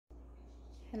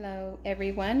Hello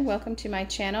everyone, welcome to my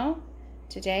channel.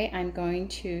 Today I'm going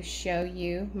to show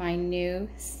you my new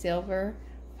silver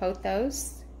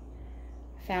pothos.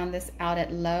 Found this out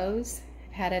at Lowe's.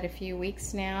 I've had it a few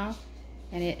weeks now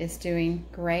and it is doing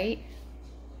great.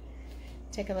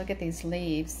 Take a look at these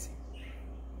leaves.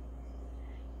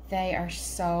 They are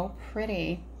so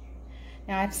pretty.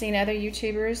 Now I've seen other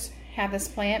YouTubers have this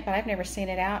plant, but I've never seen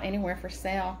it out anywhere for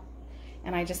sale.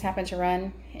 And I just happened to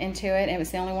run into it. It was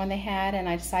the only one they had and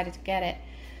I decided to get it.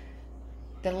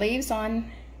 The leaves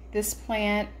on this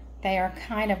plant, they are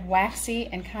kind of waxy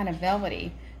and kind of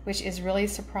velvety, which is really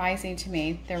surprising to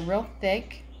me. They're real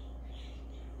thick.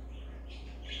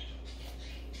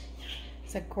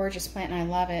 It's a gorgeous plant and I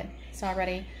love it. It's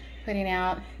already putting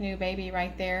out new baby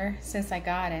right there since I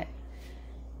got it.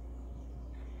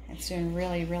 It's doing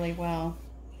really, really well.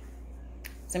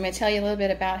 So I'm going to tell you a little bit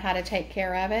about how to take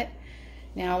care of it.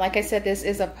 Now, like I said, this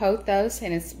is a pothos,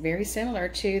 and it's very similar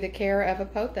to the care of a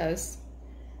pothos.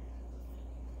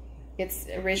 It's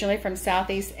originally from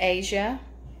Southeast Asia,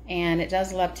 and it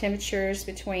does love temperatures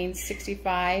between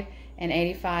 65 and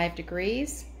 85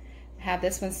 degrees. I have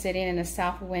this one sitting in a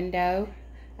south window.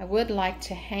 I would like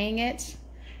to hang it,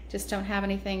 just don't have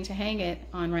anything to hang it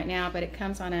on right now, but it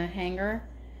comes on a hanger.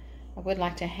 I would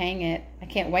like to hang it. I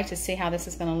can't wait to see how this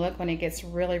is going to look when it gets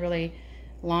really, really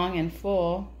long and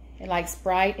full. It likes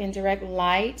bright indirect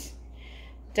light,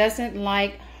 doesn't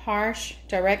like harsh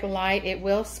direct light. It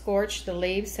will scorch the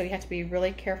leaves, so you have to be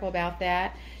really careful about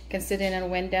that. You can sit in a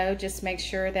window, just make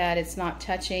sure that it's not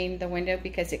touching the window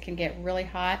because it can get really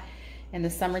hot in the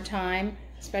summertime,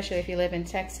 especially if you live in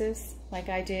Texas like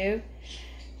I do.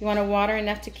 You want to water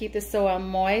enough to keep the soil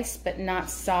moist but not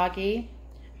soggy.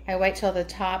 I wait till the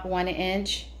top 1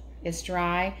 inch is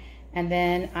dry and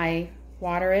then I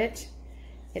water it.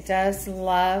 It does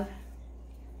love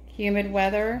humid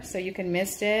weather, so you can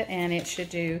mist it and it should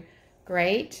do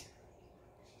great.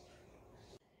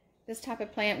 This type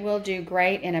of plant will do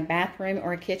great in a bathroom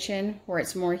or a kitchen where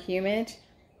it's more humid.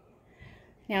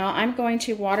 Now I'm going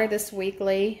to water this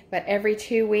weekly, but every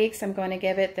 2 weeks I'm going to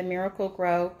give it the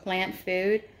Miracle-Gro plant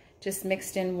food, just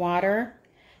mixed in water.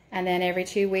 And then every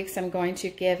 2 weeks I'm going to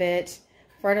give it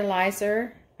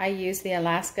fertilizer. I use the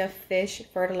Alaska Fish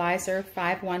Fertilizer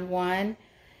 511.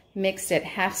 Mix it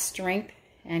half strength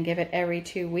and give it every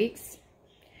 2 weeks.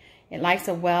 It likes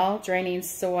a well-draining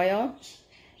soil,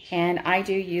 and I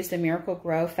do use the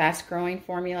Miracle-Gro fast growing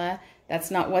formula. That's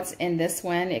not what's in this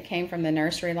one. It came from the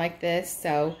nursery like this,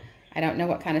 so I don't know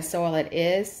what kind of soil it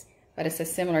is, but it's a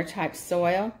similar type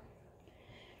soil.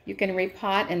 You can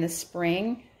repot in the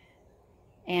spring,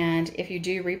 and if you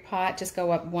do repot, just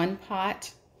go up 1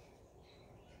 pot.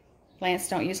 Plants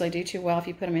don't usually do too well if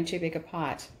you put them in too big a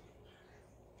pot.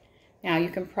 Now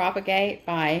you can propagate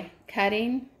by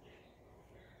cutting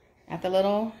at the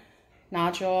little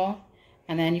nodule,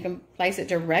 and then you can place it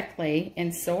directly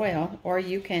in soil, or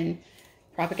you can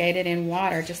propagate it in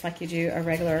water just like you do a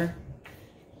regular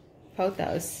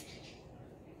pothos.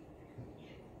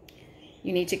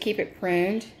 You need to keep it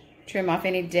pruned, trim off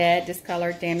any dead,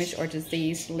 discolored, damaged, or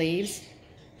diseased leaves,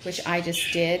 which I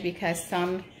just did because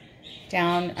some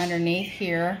down underneath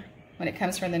here, when it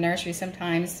comes from the nursery,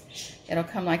 sometimes it'll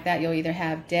come like that. You'll either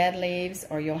have dead leaves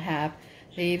or you'll have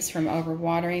leaves from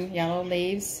overwatering, yellow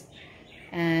leaves.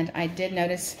 And I did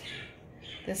notice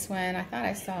this one. I thought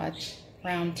I saw a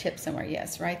brown tip somewhere.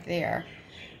 Yes, right there.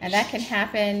 And that can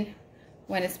happen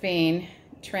when it's being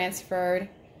transferred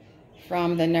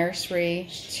from the nursery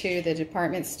to the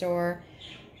department store.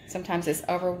 Sometimes it's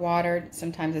overwatered,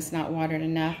 sometimes it's not watered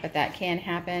enough, but that can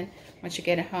happen. Once you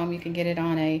get it home, you can get it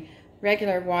on a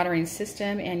regular watering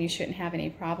system and you shouldn't have any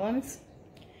problems.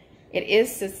 It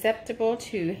is susceptible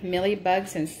to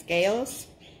mealybugs and scales.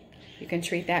 You can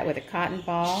treat that with a cotton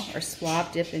ball or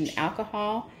swab dipped in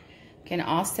alcohol. You can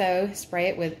also spray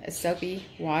it with a soapy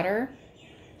water.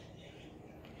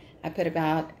 I put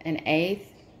about 1/8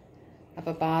 of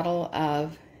a bottle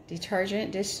of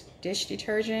detergent, dish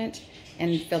detergent,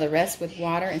 and fill the rest with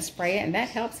water and spray it, and that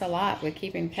helps a lot with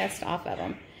keeping pests off of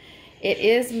them. It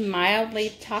is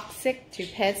mildly toxic to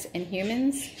pets and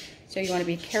humans, so you want to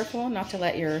be careful not to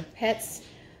let your pets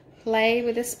play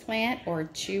with this plant or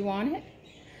chew on it.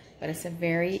 But it's a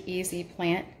very easy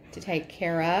plant to take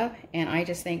care of, and I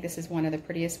just think this is one of the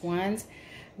prettiest ones.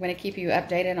 I'm going to keep you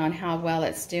updated on how well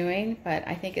it's doing, but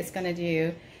I think it's going to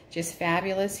do just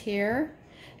fabulous here.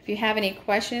 If you have any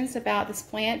questions about this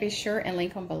plant, be sure and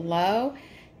link them below.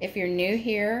 If you're new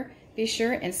here, be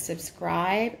sure and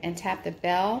subscribe and tap the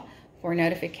bell for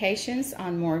notifications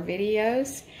on more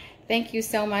videos. Thank you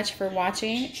so much for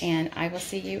watching, and I will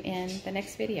see you in the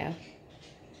next video.